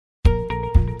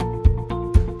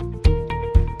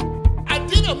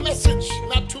did a message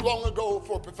not too long ago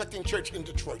for Perfecting Church in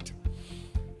Detroit,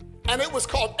 and it was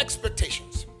called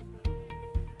Expectations.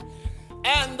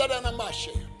 And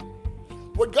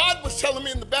what God was telling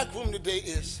me in the back room today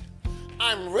is,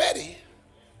 I'm ready,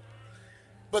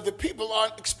 but the people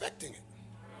aren't expecting it.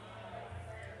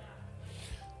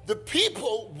 The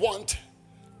people want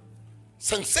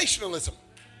sensationalism.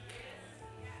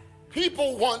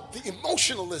 People want the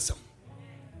emotionalism.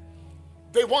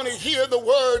 They want to hear the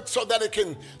word so that it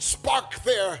can spark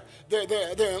their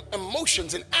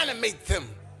emotions and animate them.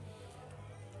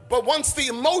 But once the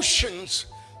emotions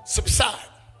subside,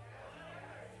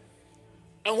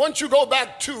 and once you go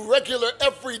back to regular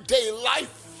everyday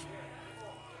life,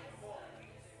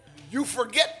 you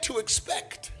forget to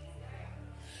expect,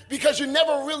 because you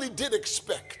never really did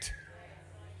expect.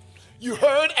 You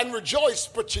heard and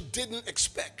rejoiced, but you didn't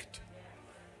expect.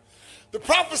 The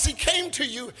prophecy came to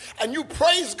you and you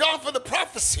praised God for the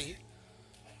prophecy,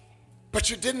 but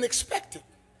you didn't expect it.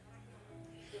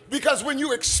 Because when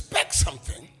you expect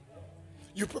something,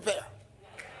 you prepare.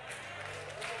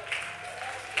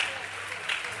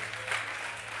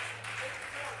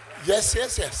 Yes.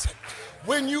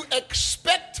 When you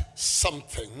expect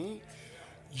something,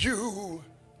 you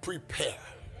prepare.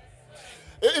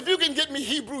 If you can get me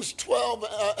Hebrews 12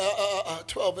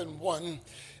 and 1,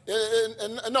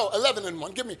 11 and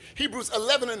 1. Give me Hebrews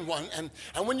 11 and 1.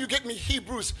 And when you get me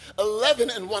Hebrews 11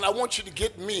 and 1, I want you to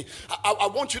get me,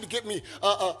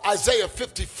 Isaiah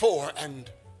 54 and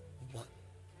 1.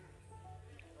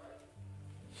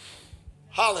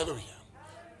 Hallelujah.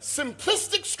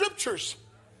 Simplistic scriptures,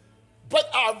 but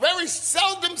are very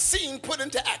seldom seen put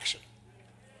into action.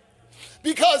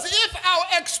 Because if our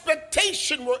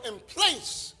expectation were in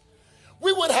place,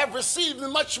 we would have received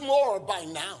much more by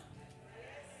now.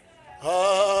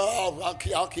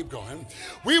 I'll keep going.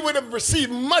 We would have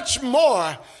received much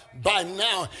more by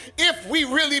now if we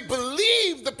really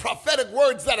believe the prophetic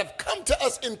words that have come to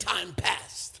us in time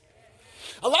past.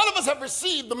 A lot of us have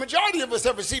received, the majority of us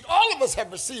have received, all of us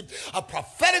have received a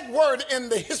prophetic word in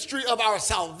the history of our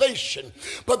salvation.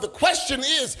 But the question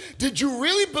is, did you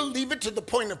really believe it to the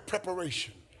point of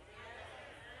preparation?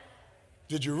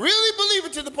 Did you really believe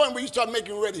it to the point where you start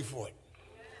making ready for it?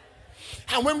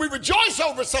 And when we rejoice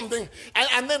over something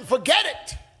and then forget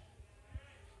it,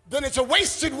 then it's a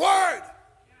wasted word.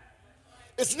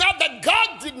 It's not that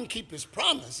God didn't keep his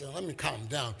promise. Let me calm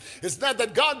down. It's not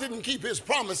that God didn't keep his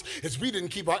promise. It's we didn't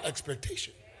keep our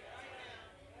expectation.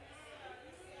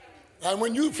 And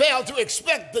when you fail to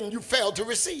expect, then you fail to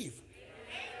receive.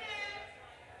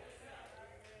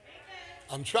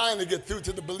 I'm trying to get through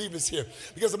to the believers here,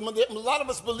 because a lot of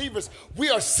us believers, we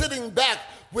are sitting back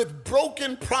with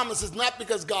broken promises, not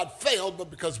because God failed,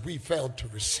 but because we failed to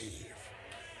receive.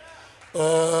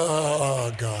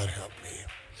 Oh, God help me.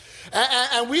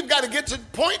 And we've got to get to the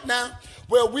point now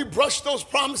where we brush those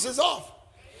promises off.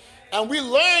 And we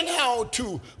learn how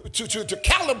to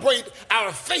calibrate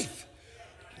our faith,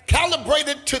 calibrate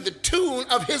it to the tune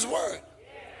of his word.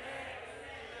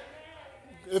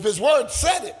 If his word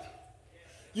said it,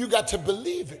 you got to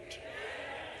believe it.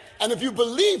 And if you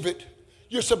believe it,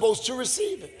 you're supposed to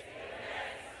receive it.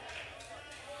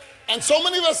 And so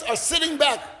many of us are sitting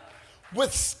back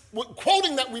with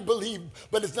quoting that we believe,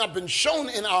 but it's not been shown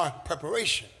in our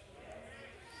preparation.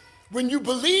 When you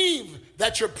believe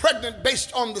that you're pregnant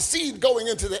based on the seed going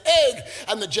into the egg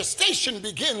and the gestation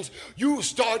begins, you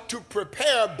start to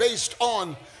prepare based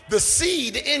on the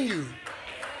seed in you.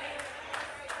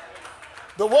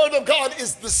 The word of God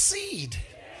is the seed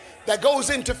that goes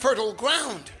into fertile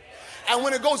ground. And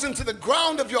when it goes into the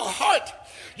ground of your heart,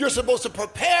 you're supposed to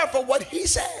prepare for what he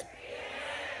said.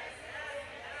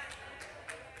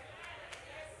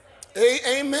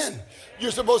 Amen. You're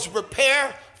supposed to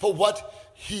prepare for what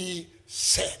he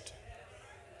said.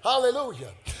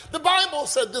 Hallelujah. The Bible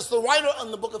said this, the writer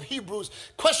in the book of Hebrews,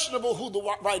 questionable who the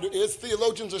writer is.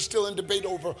 Theologians are still in debate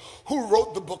over who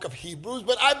wrote the book of Hebrews,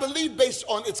 but I believe based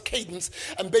on its cadence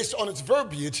and based on its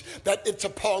verbiage that it's a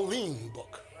Pauline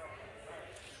book.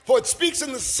 For it speaks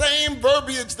in the same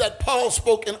verbiage that Paul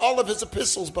spoke in all of his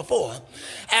epistles before.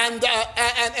 And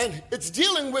it's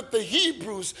dealing with the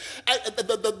Hebrews,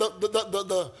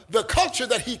 the culture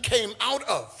that he came out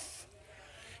of.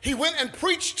 He went and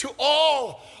preached to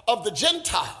all of the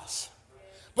Gentiles,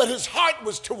 but his heart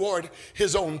was toward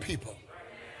his own people.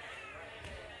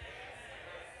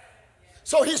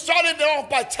 So he started it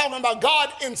off by telling about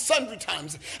God in sundry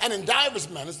times and in divers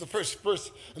manners. The first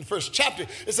verse in the first chapter,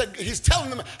 it's like he's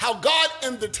telling them how God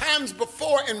in the times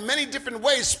before in many different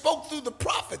ways spoke through the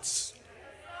prophets.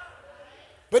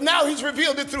 But now he's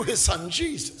revealed it through his son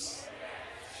Jesus.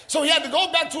 So he had to go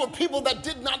back to a people that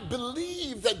did not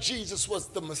believe that Jesus was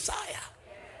the Messiah.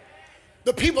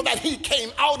 The people that he came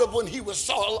out of when he was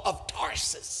Saul of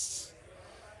Tarsus.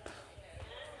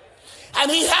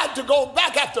 And he had to go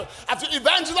back after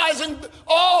evangelizing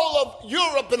all of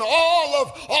Europe and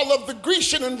all of the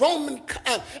Grecian and Roman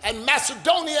and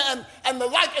Macedonia and the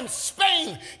like, and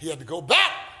Spain. He had to go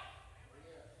back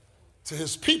to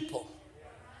his people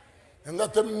and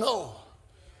let them know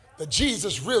that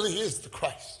Jesus really is the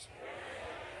Christ.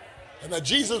 And that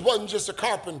Jesus wasn't just a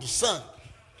carpenter's son,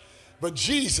 but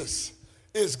Jesus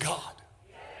is God.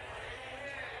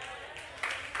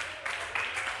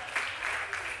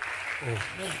 Oh,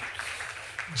 man.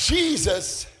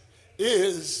 Jesus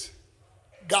is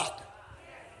God.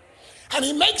 And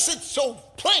he makes it so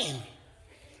plain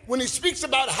when he speaks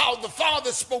about how the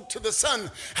Father spoke to the Son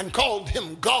and called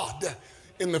him God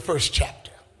in the first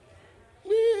chapter.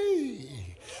 Whee!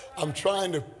 I'm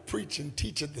trying to preach and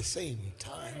teach at the same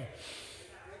time.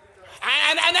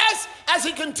 And as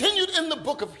he continued in the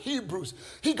book of Hebrews,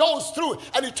 he goes through it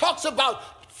and he talks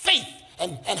about faith.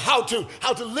 And how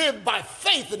to live by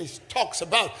faith. And he talks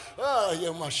about,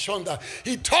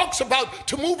 he talks about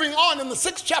to moving on in the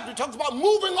 6th chapter. He talks about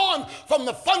moving on from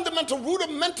the fundamental,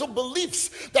 rudimental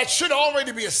beliefs that should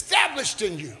already be established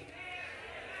in you.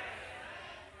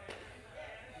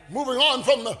 Moving on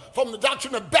from the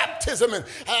doctrine of baptism and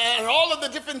all of the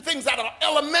different things that are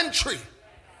elementary,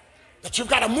 that you've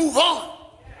got to move on.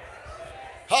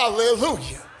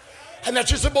 Hallelujah. And that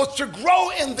you're supposed to grow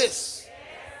in this.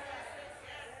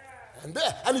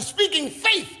 And he's speaking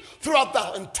faith throughout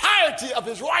the entirety of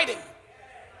his writing.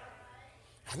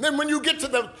 And then when you get to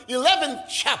the 11th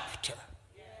chapter,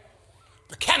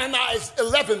 the canonized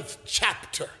 11th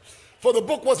chapter, for the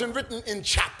book wasn't written in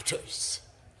chapters.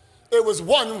 It was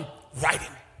one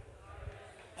writing.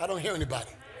 I don't hear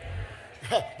anybody.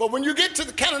 But when you get to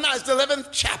the canonized 11th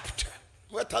chapter,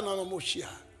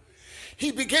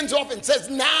 he begins off and says,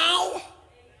 now,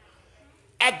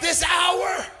 at this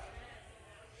hour,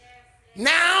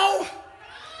 now,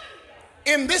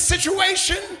 in this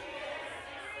situation,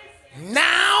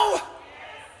 now,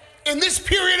 in this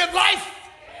period of life,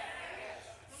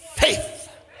 faith.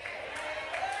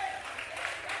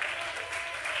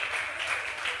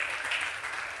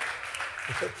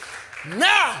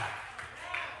 Now,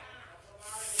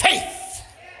 faith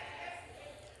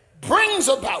brings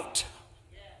about,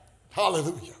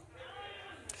 hallelujah.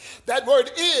 That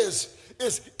word is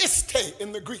iste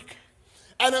in the Greek.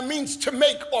 And it means to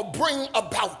make or bring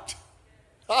about.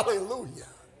 Hallelujah.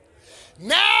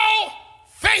 Now,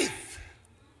 faith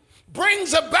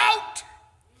brings about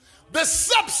the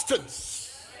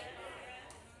substance.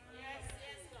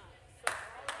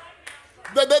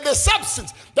 The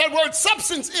substance. That word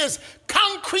substance is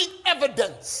concrete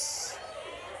evidence.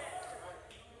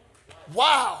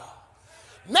 Wow.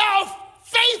 Now,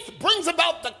 faith brings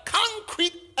about the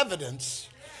concrete evidence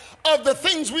of the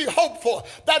things we hope for.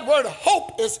 That word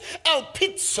hope is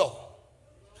elpizo.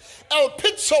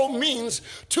 Elpizo means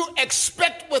to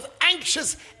expect with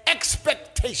anxious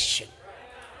expectation.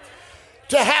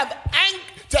 To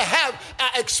have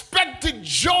expected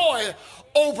joy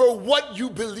over what you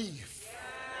believe.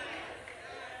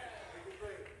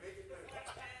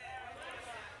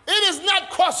 It is not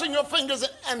crossing your fingers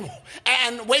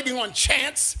and waiting on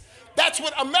chance. That's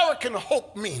what American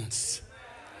hope means.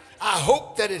 I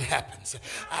hope that it happens.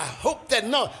 I hope that,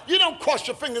 no, you don't cross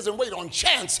your fingers and wait on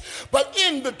chance. But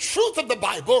in the truth of the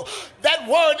Bible, that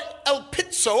word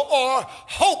elpizo or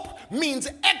hope means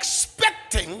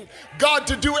expecting God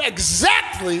to do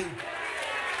exactly.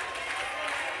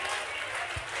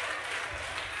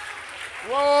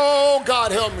 Oh,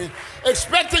 God help me.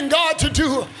 Expecting God to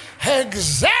do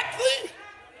exactly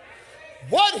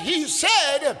what he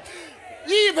said,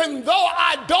 even though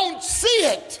I don't see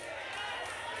it.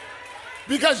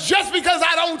 Because just because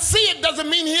I don't see it doesn't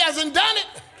mean he hasn't done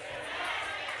it.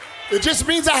 It just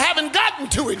means I haven't gotten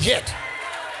to it yet.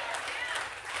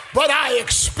 But I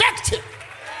expect it.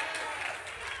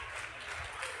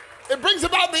 It brings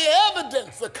about the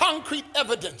evidence, the concrete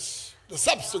evidence, the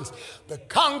substance, the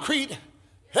concrete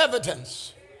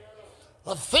evidence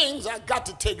of things. I got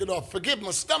to take it off. Forgive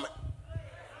my stomach.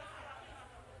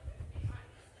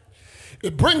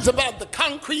 It brings about the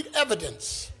concrete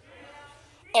evidence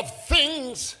of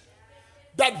things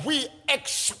that we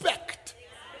expect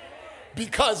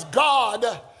because God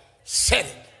said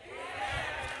it.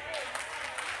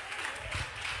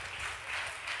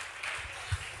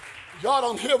 Y'all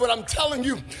don't hear what I'm telling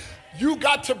you. You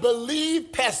got to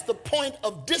believe past the point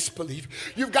of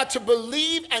disbelief. You've got to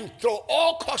believe and throw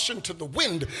all caution to the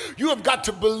wind. You have got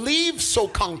to believe so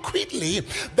concretely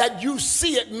that you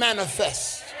see it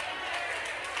manifest.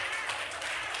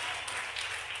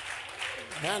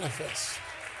 Manifest.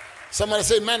 Somebody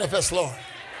say, manifest, Lord.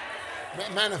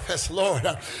 Manifest, Lord.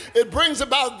 It brings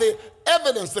about the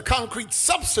evidence, the concrete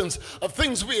substance of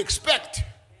things we expect.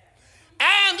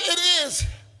 And it is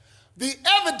the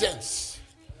evidence.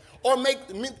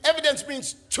 Evidence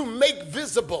means to make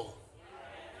visible.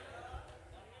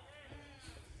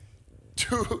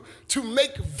 To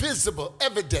make visible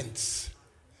evidence.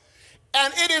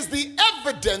 And it is the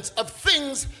evidence of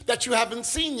things that you haven't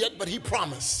seen yet, but he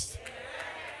promised.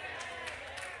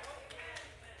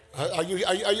 Are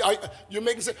you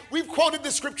making sense? We've quoted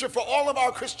this scripture for all of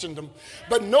our Christendom,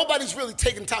 but nobody's really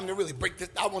taken time to really break this.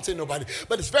 I won't say nobody,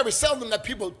 but it's very seldom that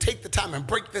people take the time and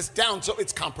break this down so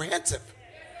it's comprehensive.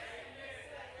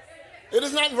 It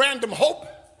is not random hope.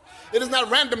 It is not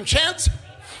random chance.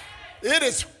 It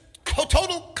is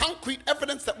total concrete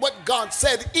evidence that what God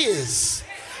said is,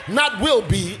 not will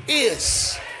be,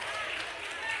 is.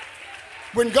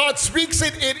 When God speaks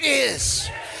it, it is.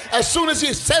 As soon as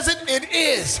he says it, it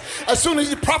is. As soon as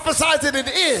he prophesies it, it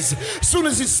is. As soon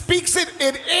as he speaks it,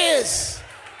 it is.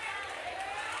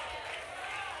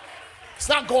 It's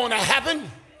not going to happen.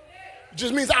 It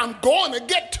just means I'm going to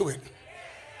get to it.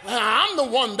 I'm the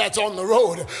one that's on the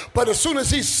road. But as soon as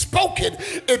he spoke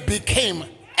it, it became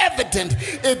evident.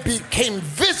 It became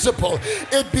visible.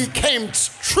 It became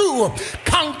true,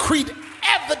 concrete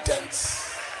evidence.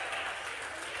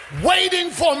 Waiting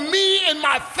for me in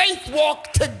my faith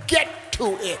walk to get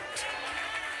to it.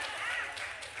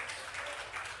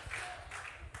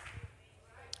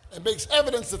 It makes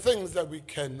evidence of things that we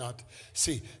cannot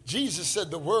see. Jesus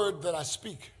said, the word that I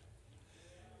speak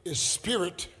is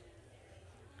spirit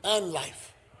and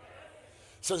life.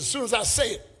 So as soon as I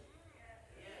say it,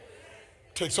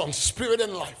 it takes on spirit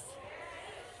and life.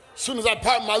 As soon as I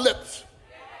part my lips,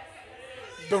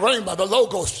 the rhema, the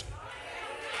logos,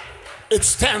 it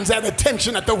stands at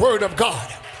attention at the word of God,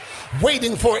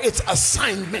 waiting for its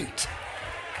assignment.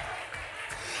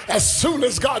 As soon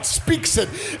as God speaks it,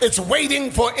 it's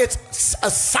waiting for its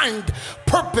assigned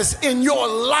purpose in your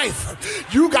life.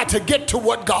 You got to get to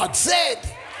what God said.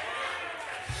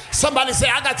 Somebody say,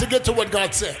 I got to get to what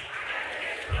God said.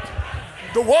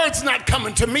 The word's not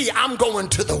coming to me, I'm going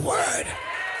to the word.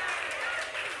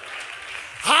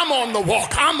 I'm on the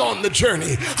walk. I'm on the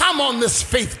journey. I'm on this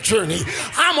faith journey.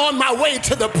 I'm on my way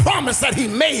to the promise that he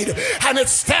made, and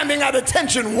it's standing at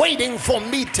attention waiting for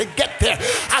me to get there.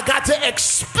 I got to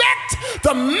expect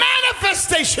the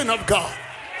manifestation of God.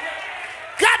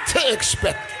 Got to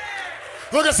expect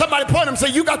it. Look at somebody, point and say,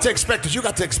 you got to expect it. You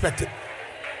got to expect it.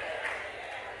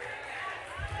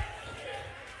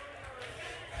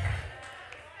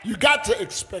 You got to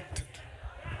expect it.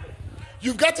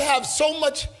 You've got to have so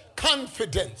much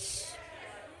confidence.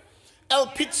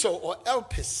 Elpizo or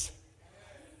elpis,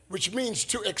 which means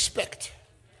to expect.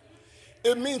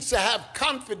 It means to have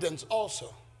confidence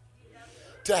also.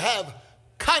 To have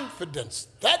confidence.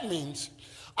 That means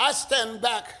I stand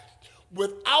back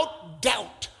without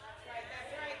doubt,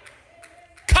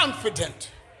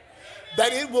 confident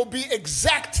that it will be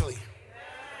exactly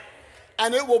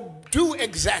and it will do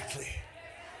exactly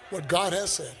what God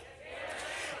has said.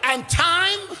 And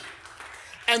time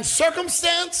and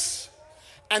circumstance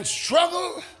and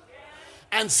struggle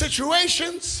and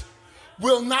situations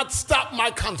will not stop my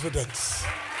confidence.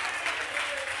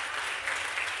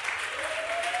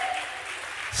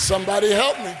 Somebody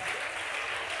help me.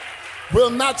 Will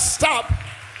not stop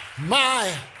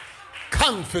my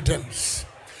confidence.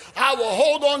 I will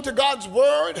hold on to God's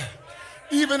word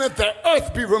even if the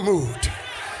earth be removed.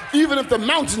 Even if the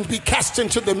mountains be cast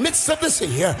into the midst of the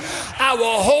sea, I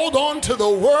will hold on to the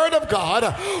word of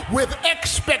God with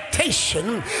expectation,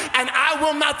 and I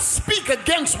will not speak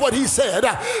against what he said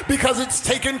because it's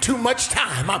taken too much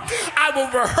time. I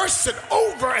will rehearse it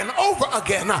over and over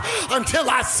again until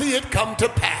I see it come to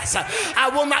pass. I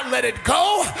will not let it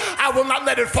go. I will not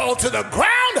let it fall to the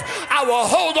ground. I will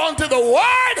hold on to the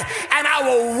word, and I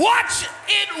will watch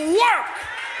it work.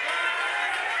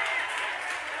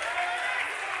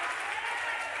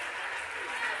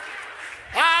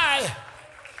 I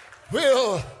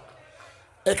will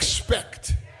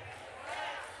expect.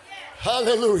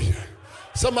 Hallelujah.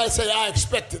 Somebody say, I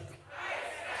expect it.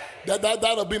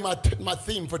 That'll be my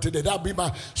theme for today. That'll be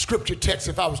my scripture text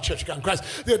if I was Church of God in Christ.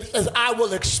 As I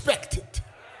will expect it.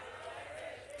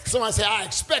 Somebody say, I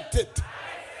expect it.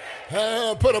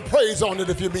 Put a praise on it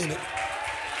if you mean it.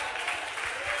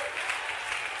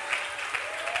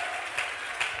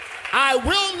 I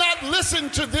will not listen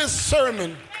to this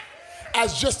sermon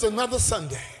as just another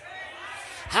Sunday.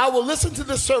 I will listen to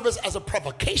this service as a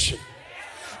provocation,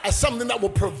 as something that will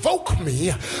provoke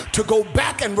me to go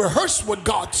back and rehearse what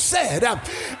God said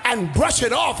and brush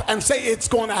it off and say it's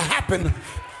going to happen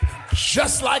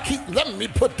just like let me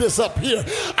put this up here.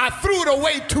 I threw it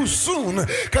away too soon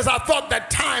because I thought that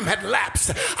time had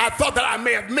lapsed. I thought that I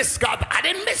may have missed God, but I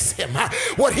didn't miss him.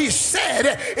 What he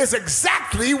said is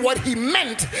exactly what he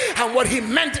meant, and what he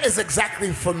meant is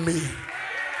exactly for me.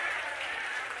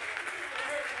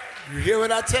 You hear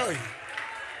what I tell you?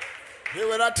 Hear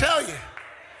what I tell you?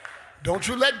 Don't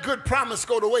you let good promise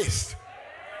go to waste.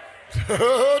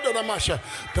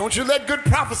 Don't you let good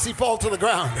prophecy fall to the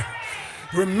ground.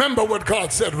 Remember what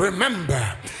God said.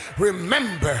 Remember,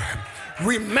 remember,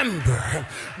 remember.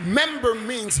 Member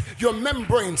means your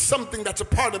membrane, something that's a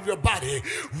part of your body.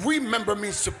 Remember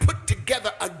means to put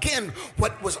together again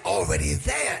what was already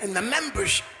there in the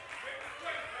membership.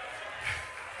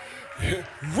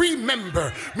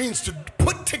 Remember means to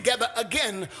put together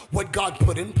again what God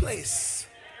put in place.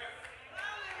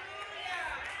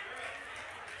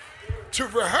 To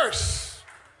rehearse,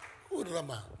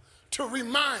 to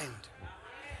remind.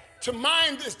 To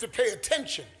mind is to pay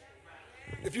attention.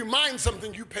 If you mind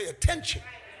something, you pay attention.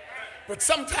 But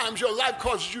sometimes your life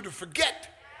causes you to forget.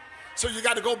 So you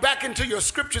got to go back into your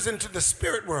scriptures, into the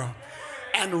spirit world,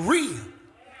 and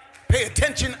pay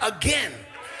attention again.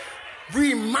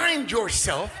 Remind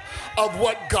yourself of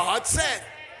what God said.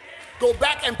 Go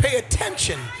back and pay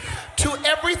attention to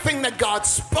everything that God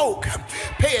spoke.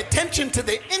 Pay attention to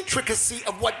the intricacy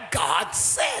of what God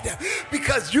said,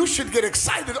 because you should get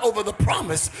excited over the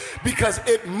promise, because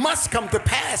it must come to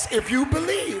pass if you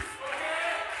believe.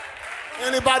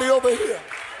 Anybody over here?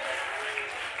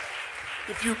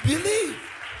 If you believe.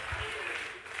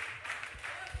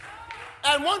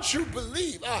 And once you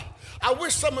believe, I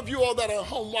wish some of you all that are at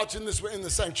home watching this were in the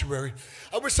sanctuary.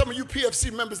 I wish some of you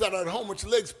PFC members that are at home with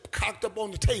your legs cocked up on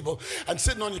the table and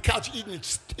sitting on your couch eating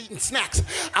snacks.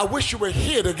 I wish you were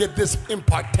here to get this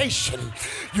impartation.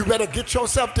 You better get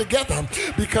yourself together,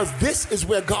 because this is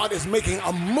where God is making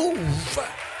a move.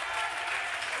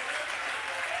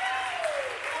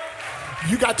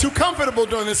 You got too comfortable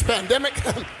during this pandemic.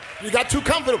 You got too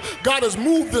comfortable. God has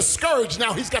moved the scourge.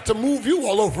 Now he's got to move you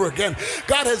all over again.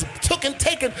 God has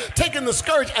taken the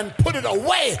scourge and put it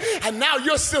away. And now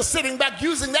you're still sitting back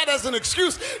using that as an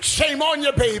excuse. Shame on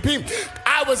you, baby.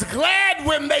 I was glad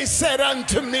when they said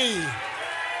unto me,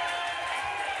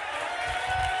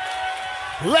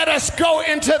 let us go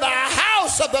into the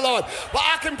house of the Lord. Well,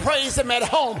 I can praise him at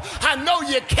home. I know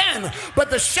you can,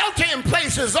 but the shelter in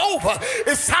place is over.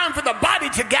 It's time for the body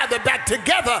to gather back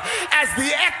together as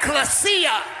the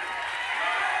ecclesia,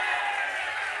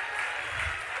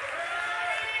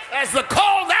 as the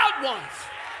called out ones.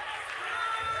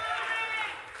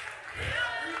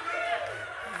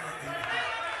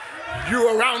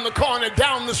 You're around the corner,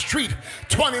 down the street,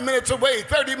 20 minutes away,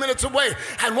 30 minutes away,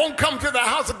 and won't come to the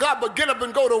house of God but get up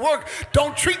and go to work.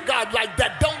 Don't treat God like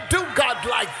that. Don't do God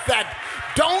like that.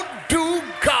 Don't do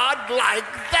God like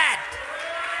that.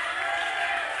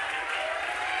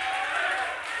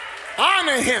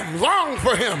 Honor him, long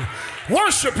for him,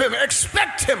 worship him,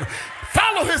 expect him,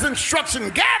 follow his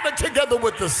instruction, gather together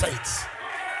with the saints.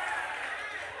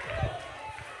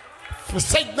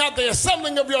 Forsake not the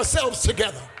assembling of yourselves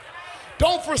together.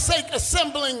 Don't forsake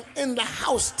assembling in the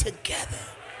house together,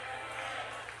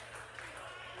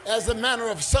 as the manner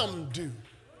of some do.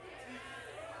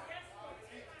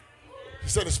 He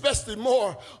said, especially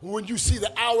more when you see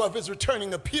the hour of his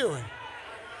returning appearing.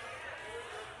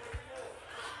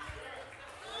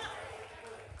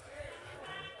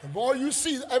 The more you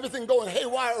see everything going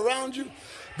haywire around you,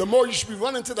 the more you should be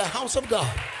running to the house of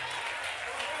God.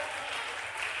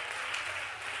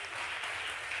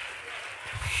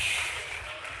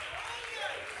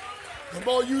 The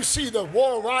more you see the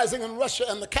war rising in Russia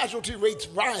and the casualty rates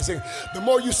rising, the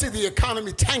more you see the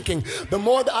economy tanking, the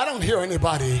more I don't hear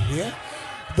anybody here.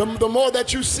 The more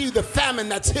that you see the famine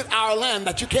that's hit our land,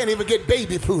 that you can't even get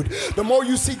baby food, the more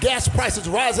you see gas prices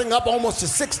rising up almost to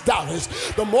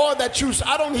 $6, the more that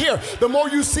I don't hear, the more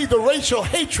you see the racial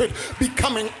hatred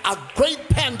becoming a great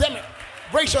pandemic.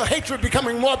 Racial hatred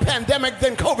becoming more pandemic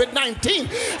than COVID-19,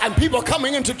 and people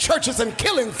coming into churches and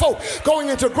killing folk, going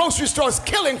into grocery stores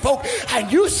killing folk,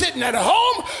 and you sitting at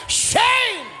home.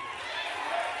 Shame!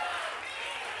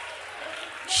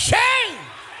 Shame!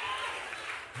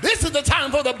 This is the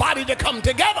time for the body to come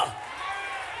together.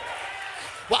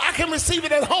 Well, I can receive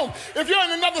it at home. If you're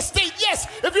in another state, yes.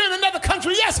 If you're in another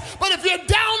country, yes. But if you're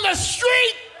down the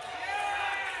street,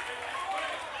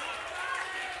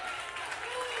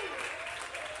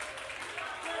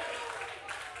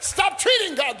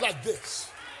 God like this.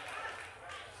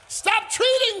 Stop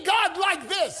treating God like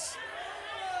this.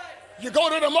 You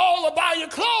go to the mall to buy your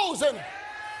clothes and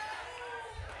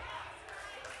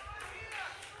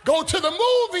go to the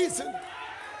movies and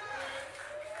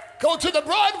go to the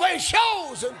Broadway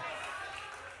shows.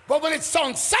 But when it's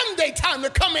on Sunday time to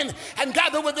come in and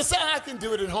gather with us, I can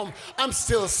do it at home. I'm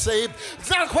still saved. It's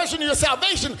not a question of your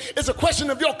salvation. It's a question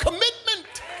of your commitment.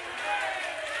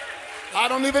 I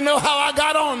don't even know how I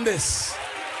got on this.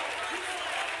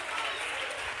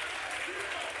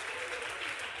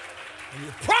 And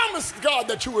you promised God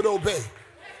that you would obey.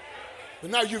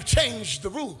 But now you've changed the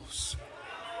rules.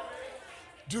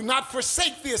 Do not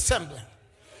forsake the assembly.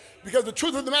 Because the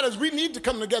truth of the matter is we need to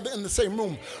come together in the same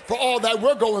room for all that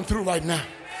we're going through right now.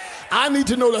 I need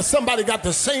to know that somebody got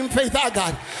the same faith I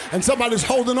got, and somebody's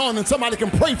holding on, and somebody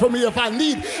can pray for me if I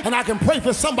need, and I can pray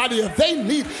for somebody if they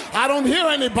need. I don't hear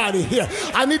anybody here.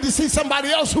 I need to see somebody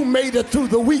else who made it through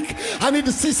the week. I need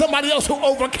to see somebody else who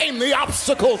overcame the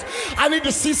obstacles. I need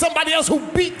to see somebody else who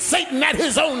beat Satan at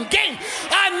his own game.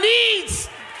 I need.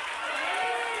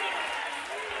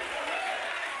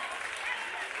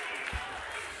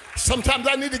 Sometimes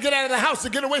I need to get out of the house to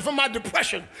get away from my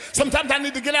depression. Sometimes I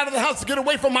need to get out of the house to get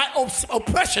away from my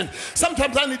oppression.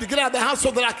 Sometimes I need to get out of the house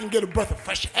so that I can get a breath of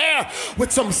fresh air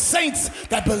with some saints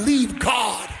that believe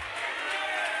God.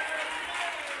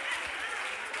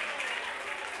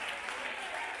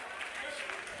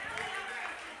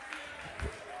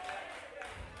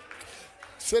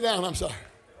 Sit down, I'm sorry.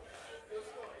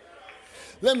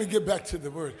 Let me get back to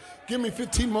the word. Give me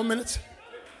 15 more minutes.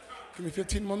 Give me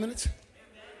 15 more minutes.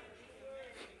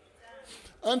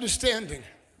 Understanding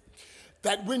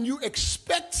that when you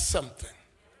expect something,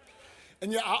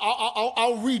 and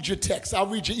I'll read your text, I'll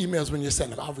read your emails when you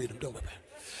send them, I'll read them, don't worry about it.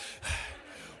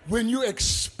 When you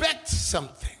expect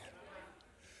something,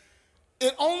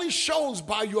 it only shows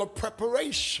by your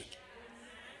preparation.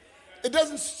 It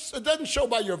doesn't show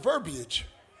by your verbiage,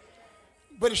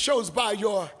 but it shows by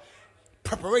your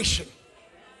preparation.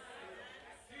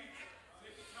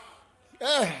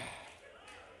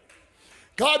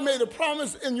 God made a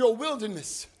promise in your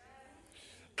wilderness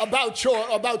about your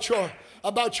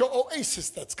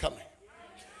oasis that's coming.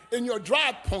 In your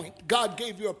dry point, God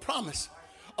gave you a promise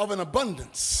of an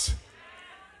abundance.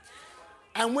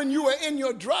 And when you are in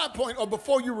your dry point, or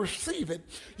before you receive it,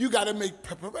 you got to make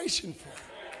preparation for it.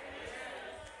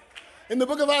 In the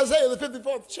book of Isaiah, the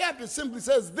 54th chapter, it simply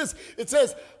says this. It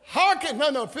says, hearken.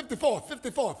 54.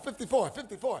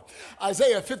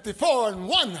 Isaiah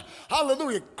 54:1.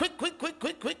 Hallelujah. Quick.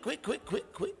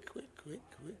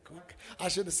 I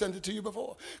should have sent it to you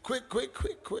before. Quick.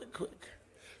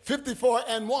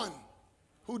 54:1.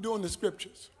 Who doing the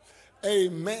scriptures?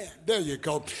 Amen. There you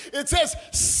go. It says,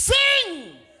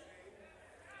 sing,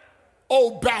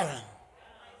 O barren.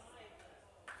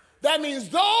 That means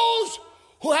those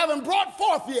who haven't brought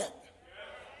forth yet.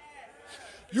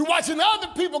 You're watching other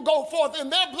people go forth in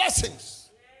their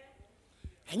blessings.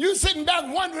 And you're sitting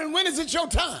back wondering, when is it your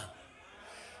time?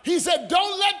 He said,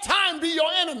 don't let time be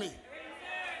your enemy.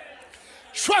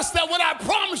 Trust that what I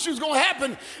promised you is going to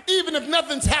happen, even if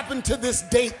nothing's happened to this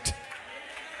date.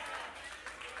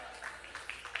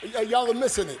 Y'all are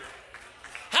missing it.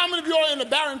 How many of you are in a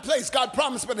barren place God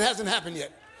promised, but it hasn't happened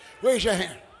yet? Raise your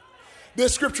hand.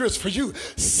 This scripture is for you.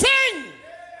 Sing,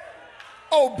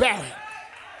 O barren,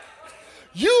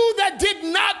 you that did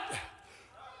not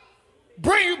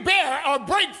break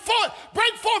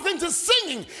forth into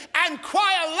singing and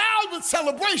cry aloud with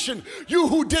celebration, you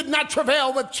who did not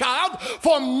travail with child,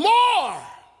 for more,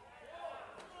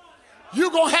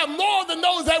 you're going to have more than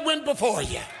those that went before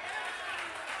you.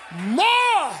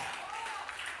 More.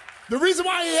 The reason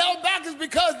why he held back is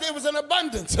because there was an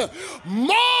abundance.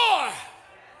 More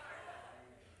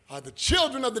are the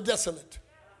children of the desolate.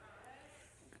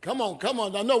 Come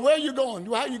on. I know where you're going,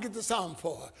 how you get the sound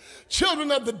for. Children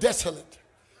of the desolate,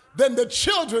 than the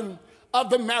children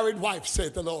of the married wife,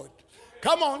 saith the Lord.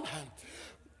 Come on.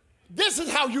 This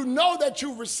is how you know that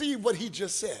you received what he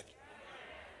just said.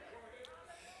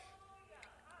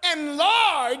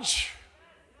 Enlarge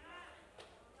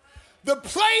the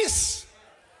place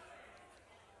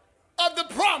of the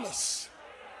promise.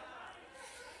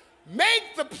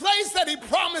 Make the place that he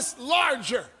promised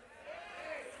larger.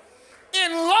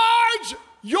 Enlarge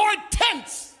your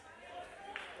tents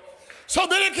so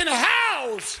that it can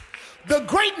house the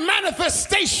great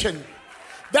manifestation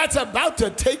that's about to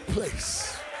take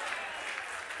place.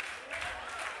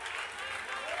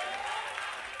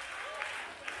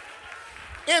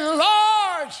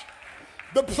 Enlarge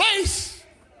the place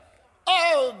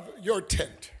of your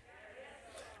tent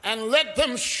and let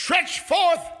them stretch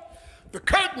forth the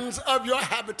curtains of your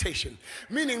habitation,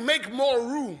 meaning make more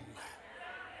room,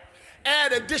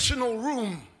 add additional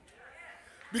room,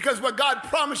 because what God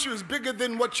promised you is bigger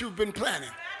than what you've been planning.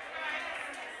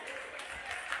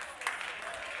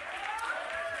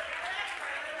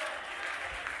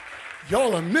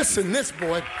 Y'all are missing this,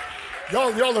 boy.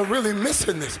 Y'all are really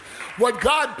missing this. What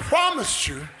God promised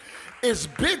you is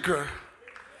bigger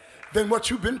than what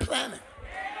you've been planning.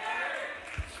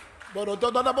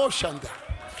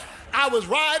 I was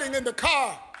riding in the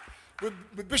car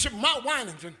with Bishop Mount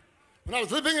Wynington when I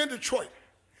was living in Detroit,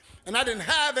 and I didn't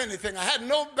have anything. I had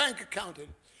no bank account, and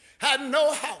had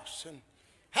no house, and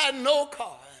had no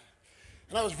car.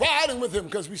 And I was riding with him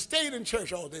because we stayed in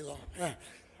church all day long.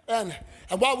 And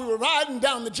while we were riding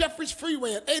down the Jeffries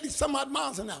Freeway at 80 some odd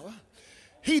miles an hour,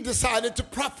 he decided to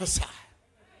prophesy.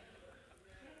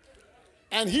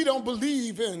 And he don't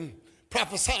believe in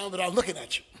prophesying without looking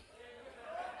at you.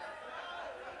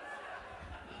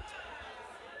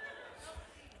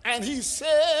 And he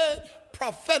said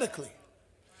prophetically,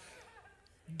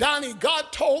 Donnie,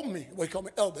 God told me, well, he called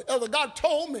me Elder. Elder, God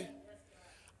told me,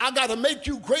 I got to make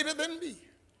you greater than me.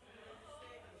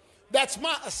 That's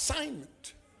my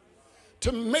assignment,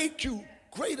 to make you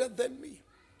greater than me.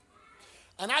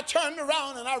 And I turned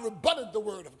around and I rebutted the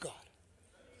word of God.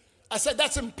 I said,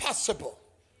 that's impossible.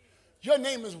 Your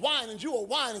name is Wine and you are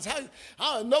Wine. It's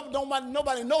how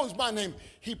nobody knows my name.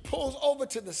 He pulls over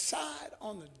to the side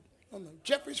on the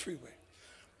Jeffries Freeway,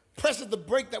 presses the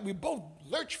brake that we both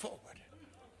lurch forward,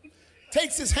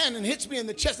 takes his hand and hits me in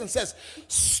the chest and says,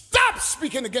 stop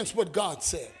speaking against what God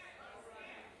said.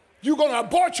 You're going to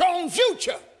abort your own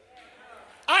future.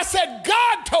 I said,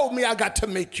 God told me I got to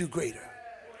make you greater.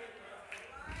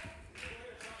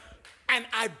 And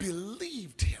I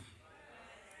believed him.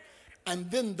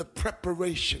 And then the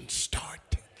preparation started.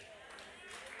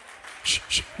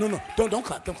 Shh. No, don't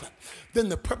clap. Then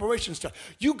the preparation started.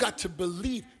 You got to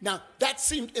believe. Now, that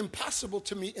seemed impossible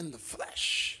to me in the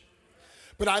flesh.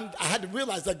 But I had to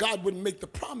realize that God wouldn't make the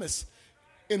promise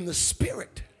in the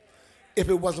spirit if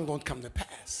it wasn't going to come to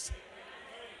pass.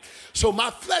 So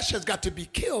my flesh has got to be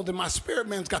killed and my spirit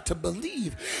man's got to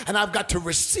believe, and I've got to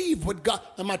receive what God,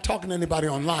 am I talking to anybody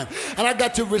online? And I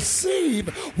got to receive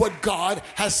what God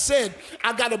has said.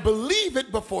 I got to believe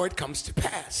it before it comes to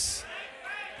pass.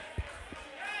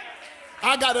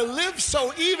 I got to live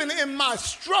so even in my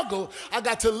struggle, I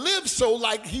got to live so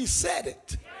like he said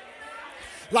it.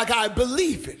 Like I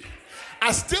believe it.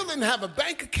 I still didn't have a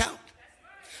bank account.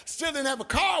 Still didn't have a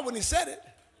car when he said it.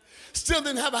 Still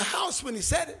didn't have a house when he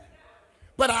said it.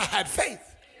 But I had faith.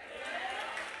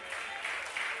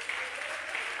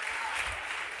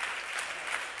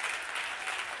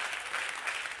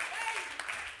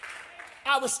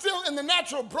 I was still in the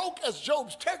natural broke as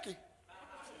Job's turkey.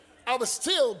 I was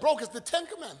still broke as the Ten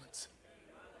Commandments.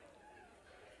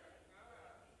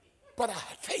 But I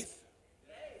had faith.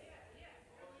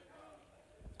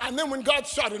 And then when God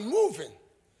started moving,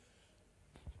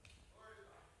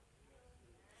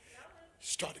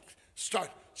 start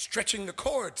stretching the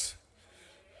cords,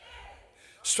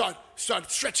 start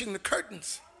stretching the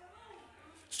curtains,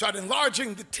 start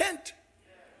enlarging the tent.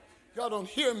 Y'all don't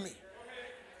hear me.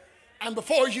 And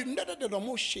before you know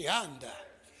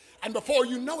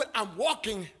it, I'm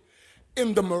walking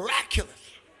in the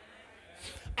miraculous.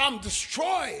 I'm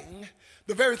destroying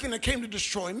the very thing that came to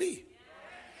destroy me.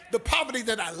 The poverty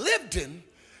that I lived in,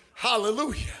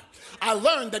 hallelujah. I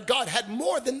learned that God had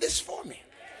more than this for me.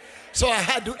 So I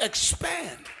had to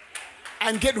expand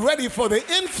and get ready for the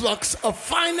influx of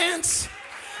finance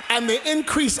and the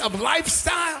increase of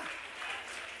lifestyle.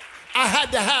 I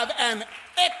had to have an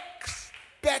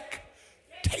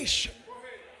expectation.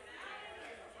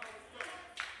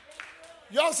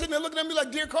 Y'all sitting there looking at me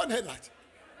like deer caught in headlights.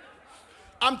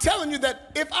 I'm telling you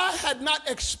that if I had not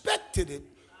expected it,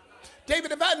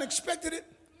 David, if I hadn't expected it,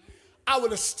 I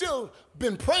would have still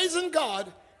been praising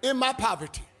God in my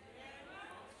poverty.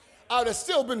 I would have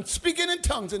still been speaking in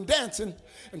tongues and dancing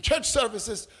in church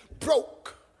services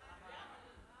broke.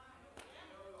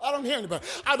 I don't hear anybody.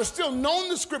 I would have still known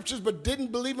the scriptures but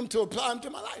didn't believe them to apply them to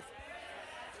my life.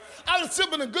 I would have still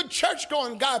been a good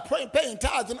church-going guy paying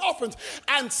tithes and offerings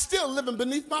and still living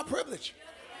beneath my privilege.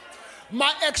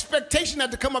 My expectation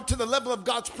had to come up to the level of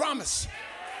God's promise.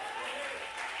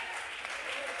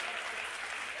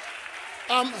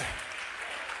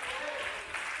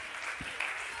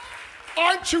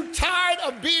 Aren't you tired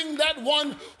of being that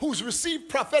one who's received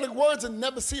prophetic words and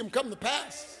never see them come to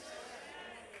pass?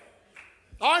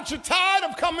 Aren't you tired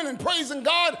of coming and praising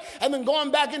God and then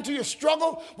going back into your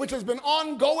struggle, which has been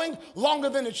ongoing longer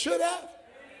than it should have?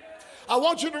 I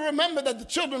want you to remember that the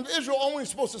children of Israel are only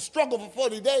supposed to struggle for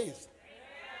 40 days.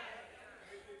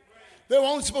 They were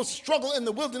only supposed to struggle in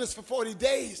the wilderness for 40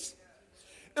 days.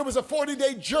 It was a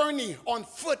 40-day journey on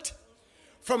foot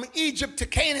from Egypt to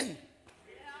Canaan.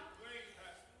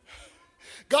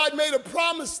 God made a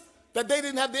promise that they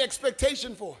didn't have the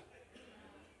expectation for.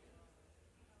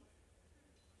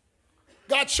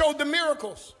 God showed the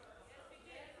miracles.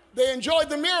 They enjoyed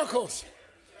the miracles,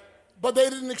 but they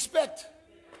didn't expect.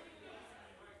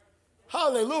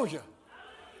 Hallelujah.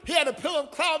 He had a pillar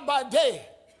of cloud by day,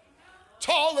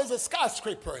 tall as a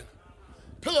skyscraper, and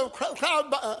pillar of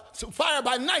cloud fire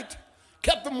by night,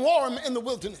 kept them warm in the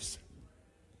wilderness.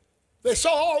 They saw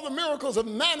all the miracles of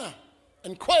manna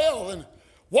and quail and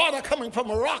water coming from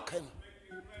a rock,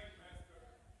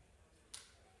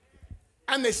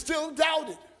 and they still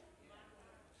doubted.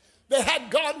 They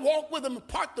had God walk with them and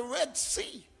part the Red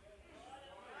Sea,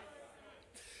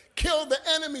 kill the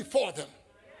enemy for them,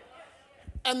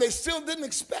 and they still didn't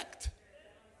expect.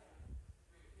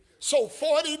 So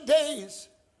 40 days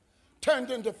turned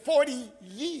into 40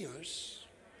 years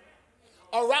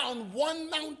around one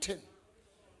mountain.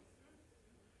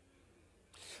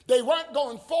 They weren't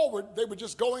going forward, they were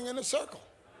just going in a circle.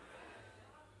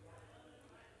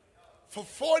 For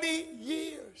 40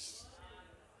 years.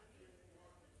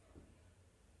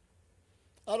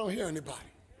 I don't hear anybody.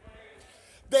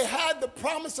 They had the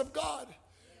promise of God,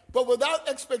 but without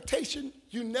expectation,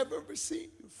 you never receive.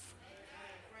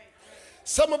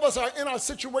 Some of us are in our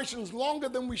situations longer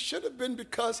than we should have been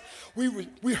because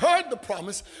we heard the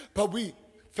promise, but we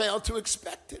failed to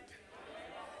expect it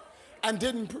and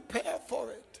didn't prepare for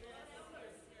it.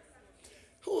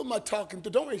 Who am I talking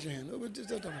to? Don't raise your hand.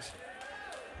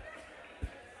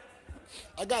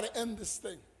 I got to end this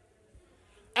thing.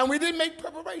 And we didn't make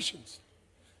preparations.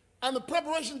 And the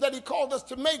preparations that he called us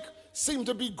to make seemed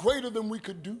to be greater than we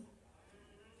could do.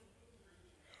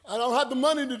 I don't have the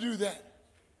money to do that.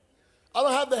 I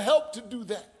don't have the help to do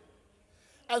that.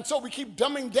 And so we keep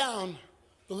dumbing down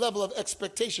the level of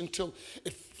expectation till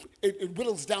it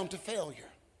whittles down to failure.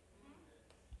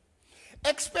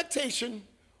 Expectation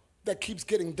that keeps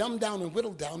getting dumbed down and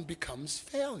whittled down becomes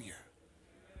failure.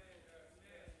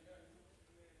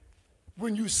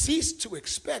 When you cease to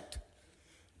expect,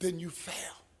 then you fail.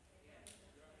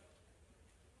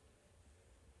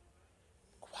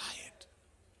 Quiet.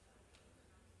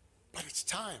 But it's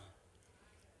time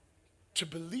to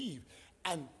believe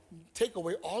and take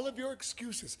away all of your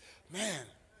excuses. Man,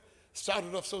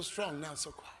 started off so strong, now so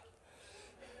quiet.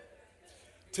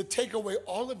 To take away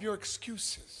all of your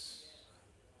excuses.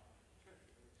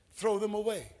 Throw them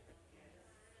away.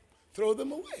 Throw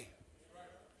them away.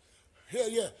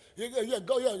 Yeah.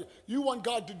 You want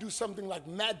God to do something like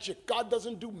magic. God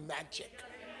doesn't do magic.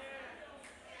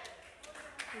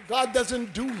 God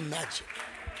doesn't do magic.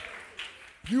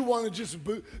 You want to just,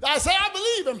 I say, I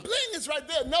believe, and bling, it's right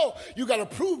there. No, you got to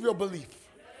prove your belief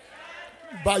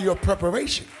by your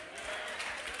preparation.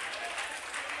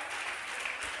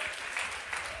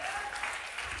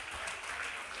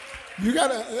 You got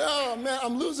to, oh man,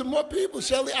 I'm losing more people,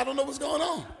 Shelly. I don't know what's going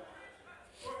on.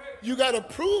 You got to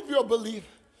prove your belief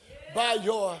by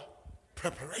your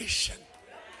preparation.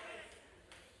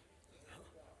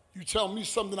 You tell me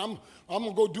something, I'm going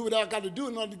to go do what I got to do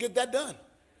in order to get that done.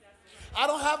 I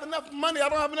don't have enough money. I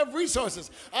don't have enough resources.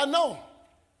 I know.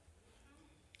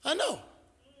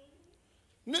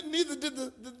 Neither did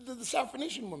the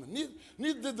Syrophoenician woman.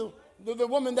 Neither did the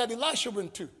woman that Elisha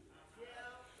went to.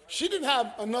 She didn't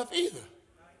have enough either.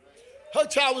 Her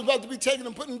child was about to be taken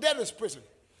and put in debtor's prison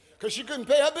because she couldn't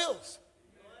pay her bills.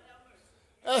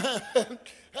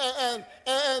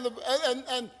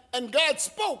 And God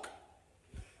spoke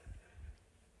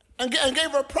and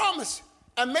gave her a promise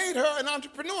and made her an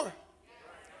entrepreneur.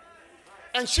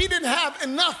 And she didn't have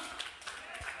enough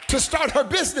to start her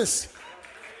business.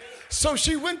 So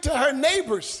she went to her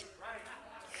neighbors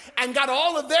and got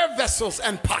all of their vessels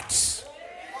and pots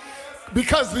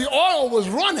because the oil was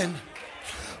running,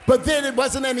 but then it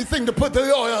wasn't anything to put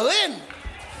the oil in.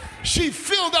 She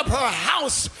filled up her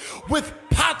house with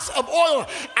pots of oil,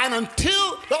 and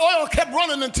until the oil kept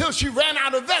running until she ran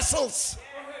out of vessels.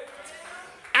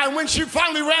 And when she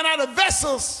finally ran out of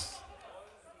vessels,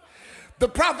 the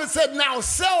prophet said, now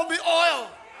sell the oil,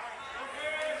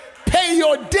 pay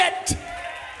your debt.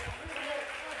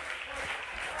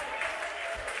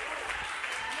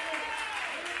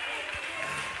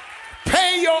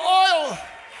 Pay your oil,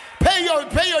 pay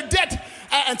your debt,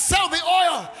 and sell the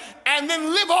oil, and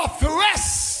then live off the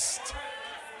rest.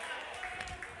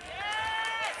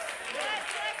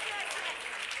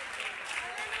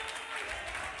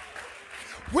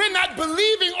 We're not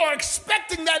believing or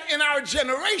expecting that in our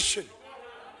generation.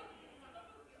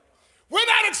 We're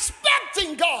not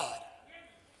expecting God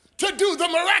to do the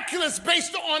miraculous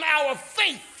based on our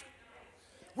faith.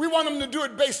 We want him to do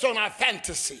it based on our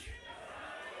fantasy.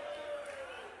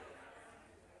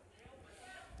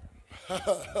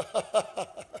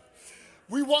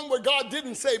 We want what God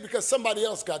didn't say because somebody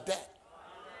else got that.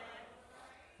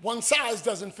 One size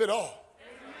doesn't fit all.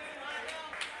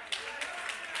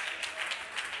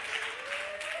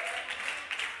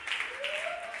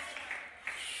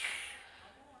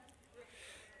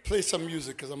 Play some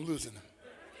music because I'm losing them.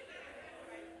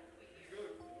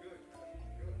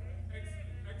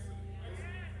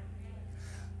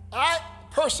 I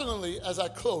personally, as I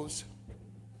close,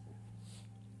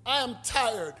 I am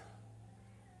tired.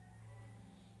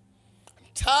 I'm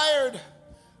tired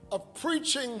of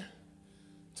preaching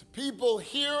to people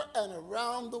here and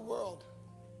around the world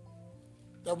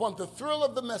that want the thrill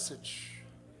of the message,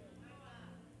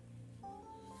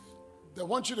 that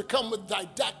want you to come with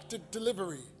didactic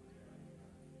delivery.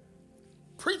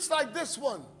 Preach like this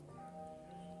one.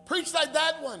 Preach like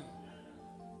that one.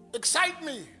 Excite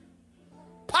me.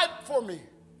 Pipe for me.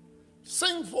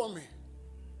 Sing for me.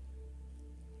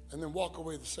 And then walk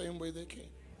away the same way they came.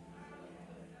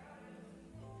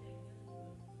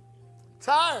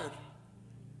 Tired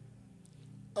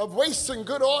of wasting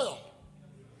good oil.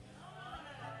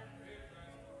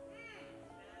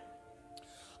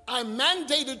 I'm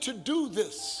mandated to do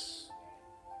this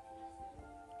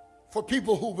for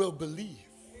people who will believe.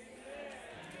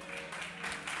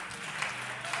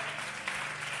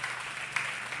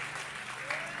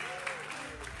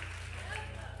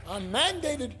 I'm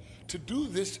mandated to do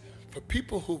this for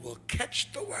people who will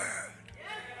catch the word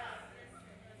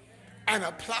and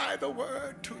apply the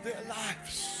word to their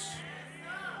lives.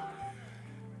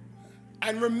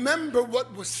 And remember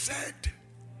what was said.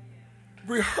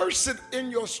 Rehearse it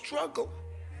in your struggle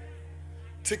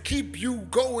to keep you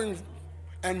going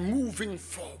and moving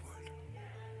forward.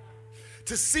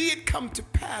 To see it come to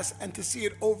pass and to see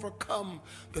it overcome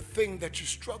the thing that you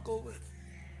struggle with.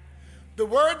 The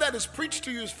word that is preached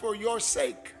to you is for your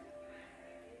sake,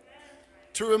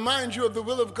 to remind you of the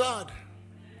will of God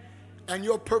and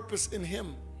your purpose in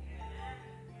him.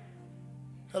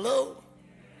 Hello?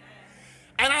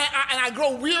 And I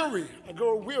grow weary. I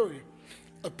grow weary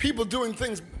of people doing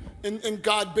things in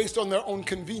God based on their own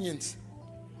convenience.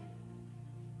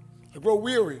 I grow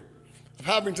weary of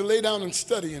having to lay down and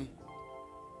study and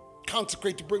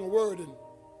consecrate to bring a word in.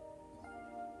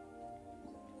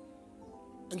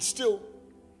 And still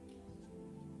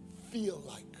feel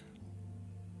like,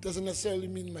 doesn't necessarily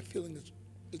mean my feeling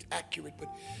is accurate, but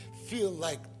feel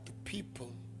like the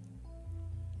people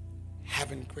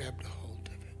haven't grabbed a hold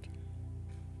of it.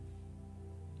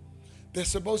 They're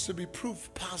supposed to be proof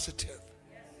positive.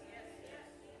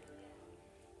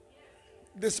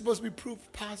 They're supposed to be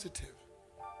proof positive.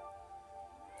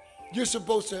 You're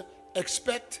supposed to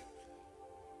expect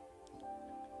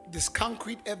this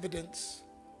concrete evidence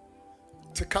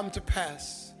to come to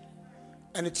pass,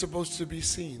 and it's supposed to be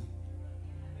seen.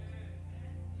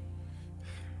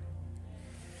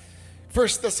 1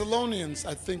 Thessalonians,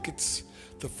 I think it's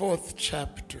the 4th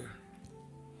chapter.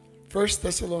 1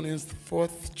 Thessalonians, the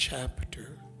 4th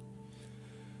chapter,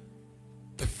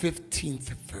 the 15th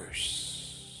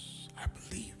verse. I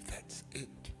believe that's it.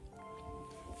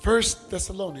 1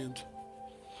 Thessalonians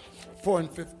 4 and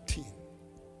 15.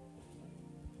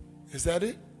 Is that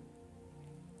it?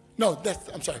 No,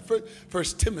 I'm sorry, 1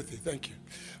 Timothy, thank you.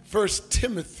 1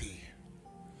 Timothy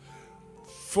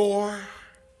 4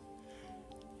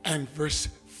 and verse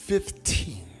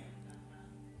 15.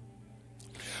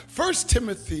 1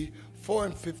 Timothy 4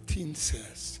 and 15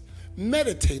 says,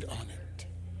 meditate on it.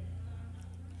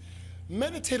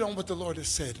 Meditate on what the Lord has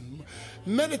said.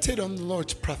 Meditate on the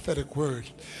Lord's prophetic word.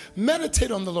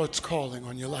 Meditate on the Lord's calling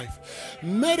on your life.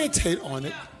 Meditate on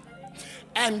it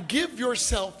and give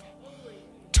yourself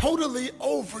totally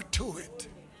over to it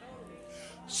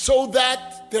so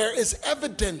that there is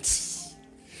evidence.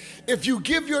 If you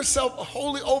give yourself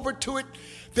wholly over to it,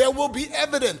 there will be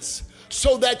evidence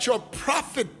so that your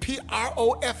profit,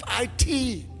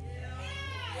 P-R-O-F-I-T,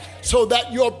 so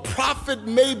that your profit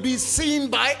may be seen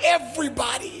by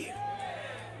everybody.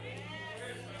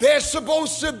 There's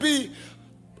supposed to be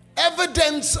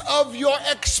evidence of your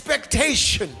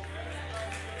expectation.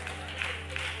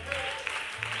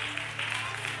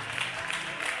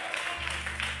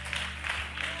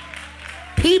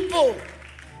 People,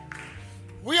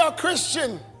 we are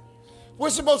Christian.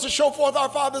 We're supposed to show forth our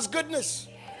Father's goodness.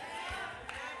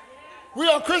 We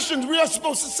are Christians. We are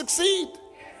supposed to succeed.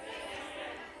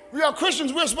 We are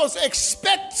Christians. We're supposed to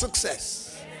expect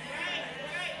success.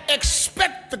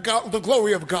 expect the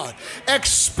glory of God.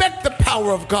 Expect the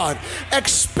power of God.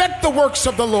 Expect the works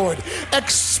of the Lord.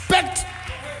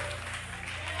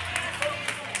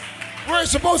 We're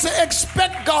supposed to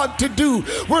expect God to do.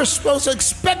 We're supposed to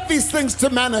expect these things to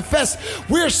manifest.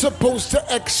 We're supposed to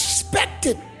expect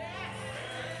it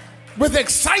with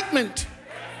excitement.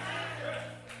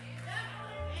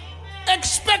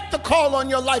 Expect the call on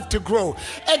your life to grow.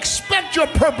 Expect your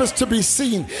purpose to be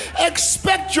seen.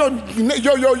 Expect your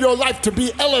life to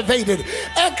be elevated.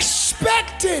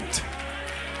 Expect it.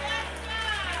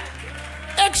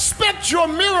 Expect your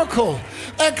miracle.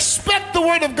 Expect the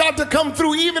word of God to come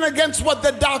through even against what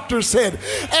the doctor said.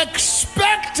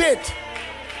 Expect it.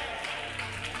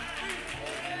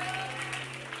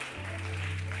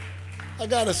 I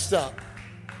gotta stop.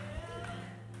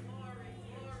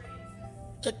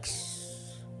 Expect.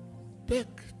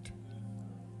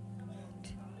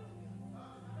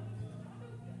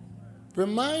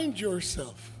 Remind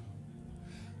yourself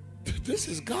that this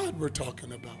is God we're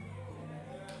talking about.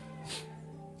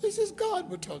 This is God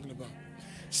we're talking about.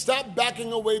 Stop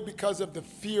backing away because of the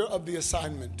fear of the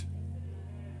assignment.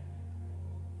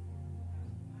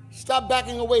 Stop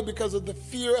backing away because of the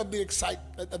fear of the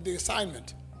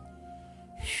assignment.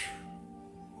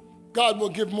 God will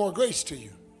give more grace to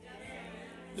you.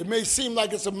 It may seem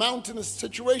like it's a mountainous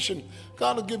situation.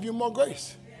 God will give you more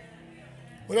grace.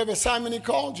 Whatever assignment he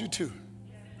called you to.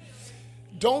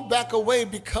 Don't back away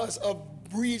because of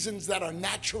reasons that are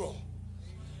natural.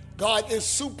 God is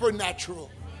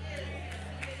supernatural.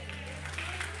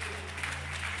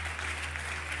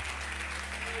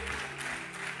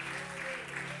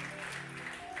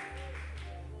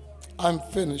 I'm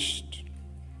finished.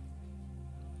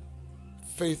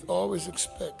 Faith always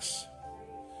expects.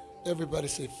 Everybody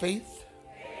say, faith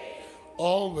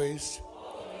always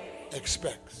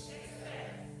expects.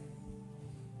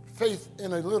 Faith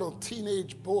in a little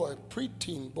teenage boy,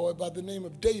 preteen boy by the name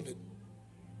of David,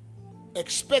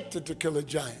 expected to kill a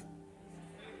giant.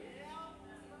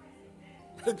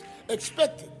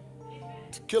 Expected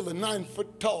to kill a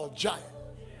 9-foot-tall giant.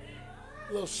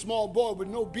 A little small boy with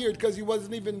no beard because he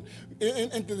wasn't even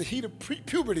into the heat of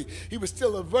puberty. He was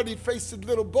still a ruddy-faced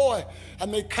little boy,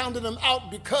 and they counted him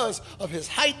out because of his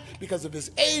height, because of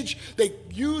his age. They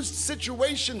used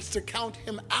situations to count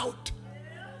him out.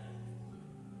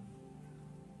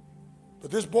 But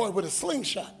this boy with a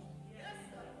slingshot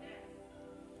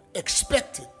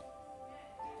expected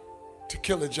to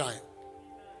kill a giant,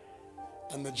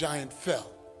 and the giant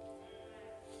fell.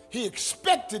 He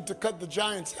expected to cut the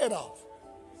giant's head off.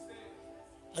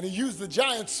 And he used the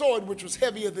giant's sword, which was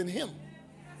heavier than him.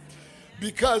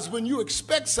 Because when you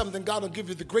expect something, God will give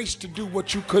you the grace to do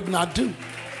what you could not do.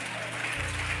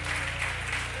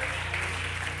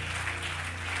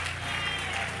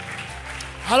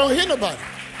 I don't hear nobody.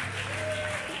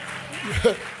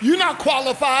 You're not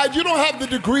qualified. You don't have the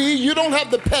degree. You don't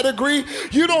have the pedigree.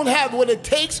 You don't have what it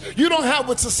takes. You don't have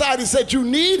what society said you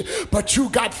need, but you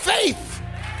got faith.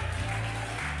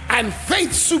 And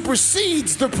faith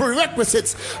supersedes the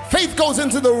prerequisites. Faith goes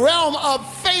into the realm of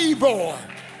favor.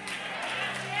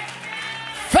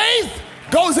 Faith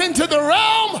goes into the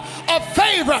realm of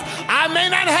favor. I may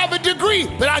not have a degree,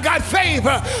 but I got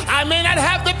favor. I may not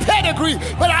have the pedigree,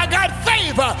 but I got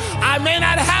favor. I may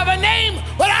not have a name,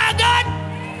 but I got.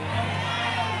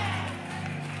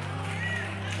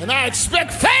 And I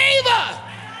expect favor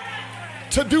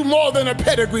to do more than a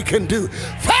pedigree can do.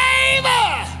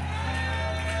 Favor!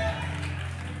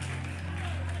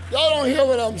 Y'all don't hear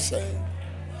what I'm saying.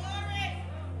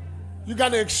 You got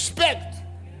to expect.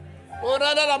 I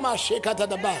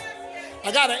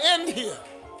got to end here.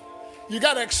 You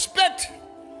got to expect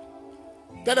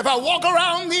that if I walk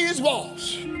around these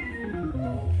walls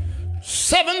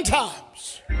 7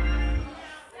 times,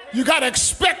 you got to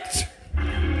expect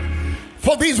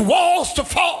for these walls to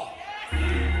fall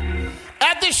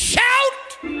at the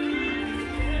shout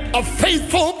of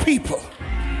faithful people.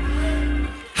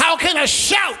 How can a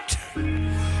shout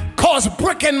cause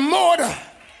brick and mortar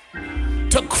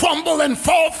to crumble and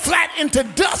fall flat into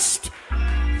dust?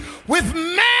 With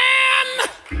man,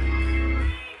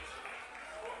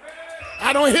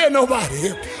 I don't hear nobody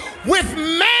here. With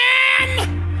man,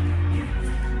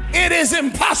 it is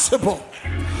impossible.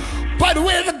 But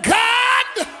with God,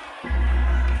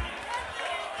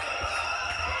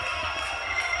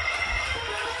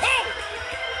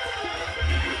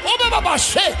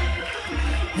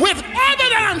 with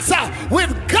evidence,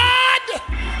 with God,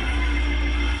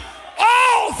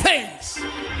 all things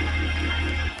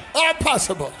are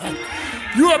possible.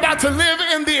 You're about to live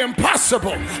in the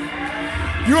impossible.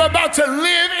 You're about to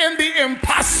live in the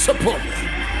impossible.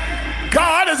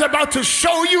 God is about to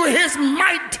show you his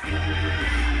might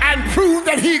and prove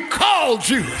that he called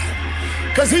you,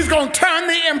 because he's going to turn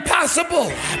the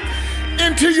impossible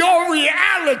into your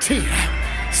reality.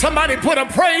 Somebody put a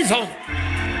praise on it.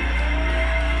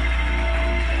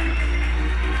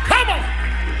 Come on.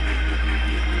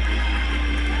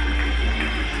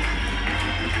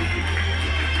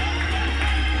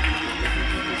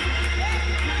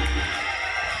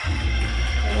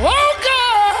 Oh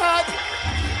God.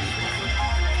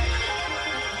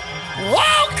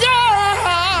 Oh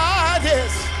God.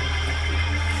 Yes.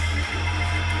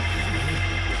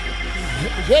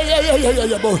 Yeah.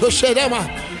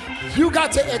 You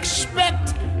got to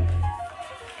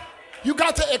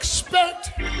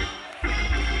expect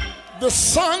the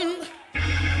sun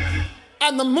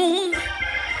and the moon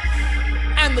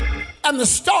and the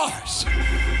stars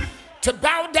to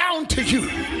bow down to you.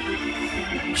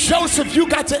 Joseph, you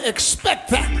got to expect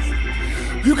that.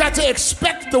 You got to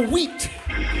expect the wheat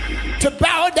to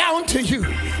bow down to you.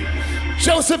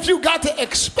 Joseph, you got to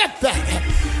expect that.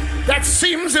 That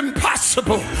seems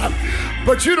impossible,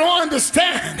 but you don't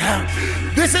understand.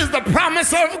 This is the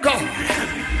promise of God.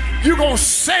 You're going to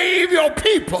save your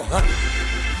people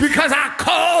because I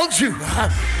called you.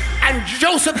 And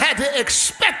Joseph had to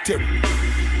expect it.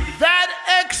 That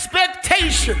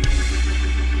expectation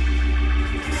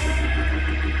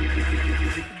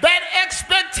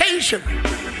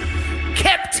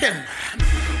kept him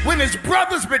when his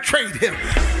brothers betrayed him.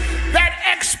 That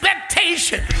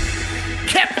expectation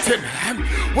kept him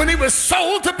when he was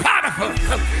sold to Potiphar.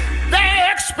 That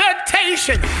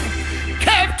expectation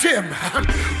kept him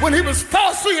when he was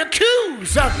falsely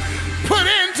accused, put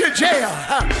into jail.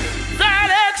 That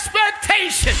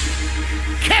expectation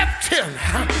kept him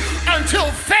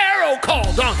until Pharaoh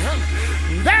called on him.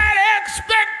 That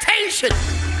expectation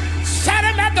set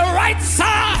him at the right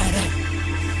side.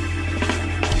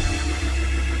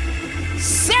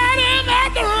 Set him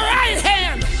at the right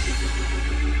hand.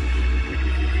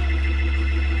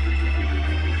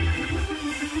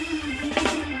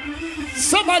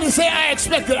 Somebody say, I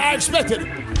expected, I expected.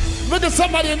 Look at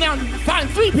somebody and now find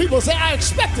 3 people, say, I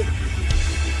expected.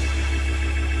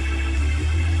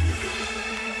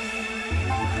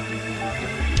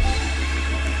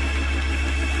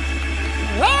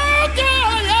 Oh,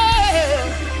 God, yeah.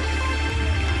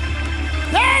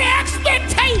 That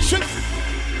expectation.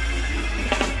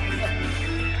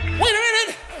 Wait a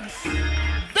minute.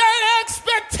 That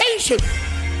expectation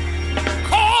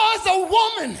caused a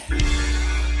woman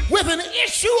with an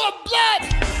issue of blood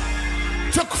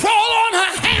to crawl on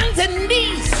her hands and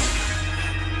knees,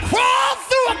 crawl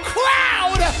through a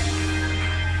crowd,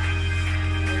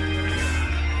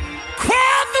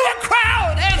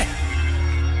 and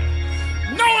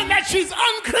knowing that she's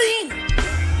unclean,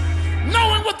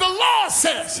 knowing what the law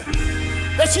says,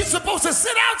 that she's supposed to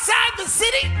sit outside the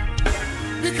city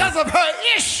because of her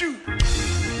issue.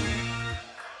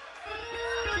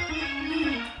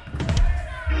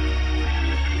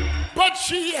 But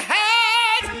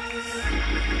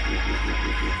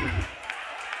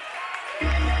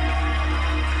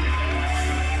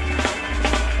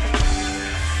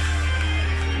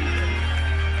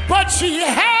she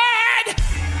had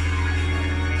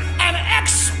an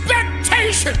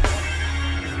expectation.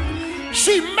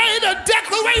 She made a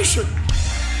declaration.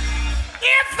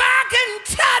 If I can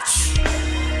touch,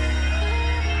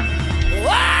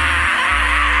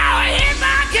 wow, if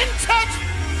I can touch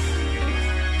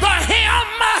the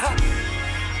hem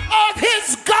of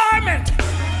his garment,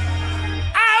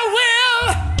 I will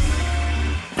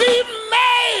be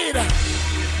made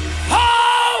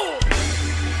whole.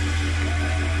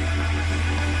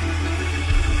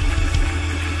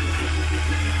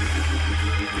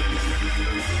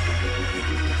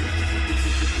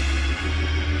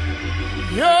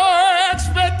 Your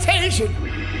expectation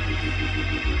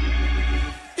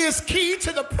is key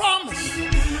to the promise.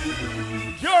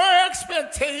 Your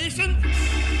expectation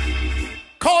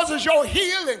causes your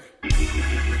healing,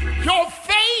 your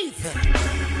faith,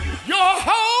 your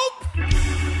hope.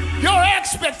 Your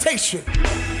expectation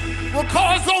will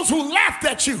cause those who laughed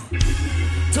at you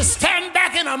to stand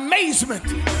back in amazement.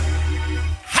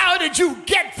 How did you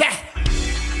get that?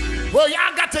 Well,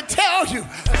 y'all got to tell you,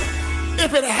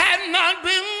 if it had not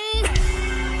been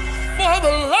for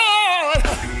the Lord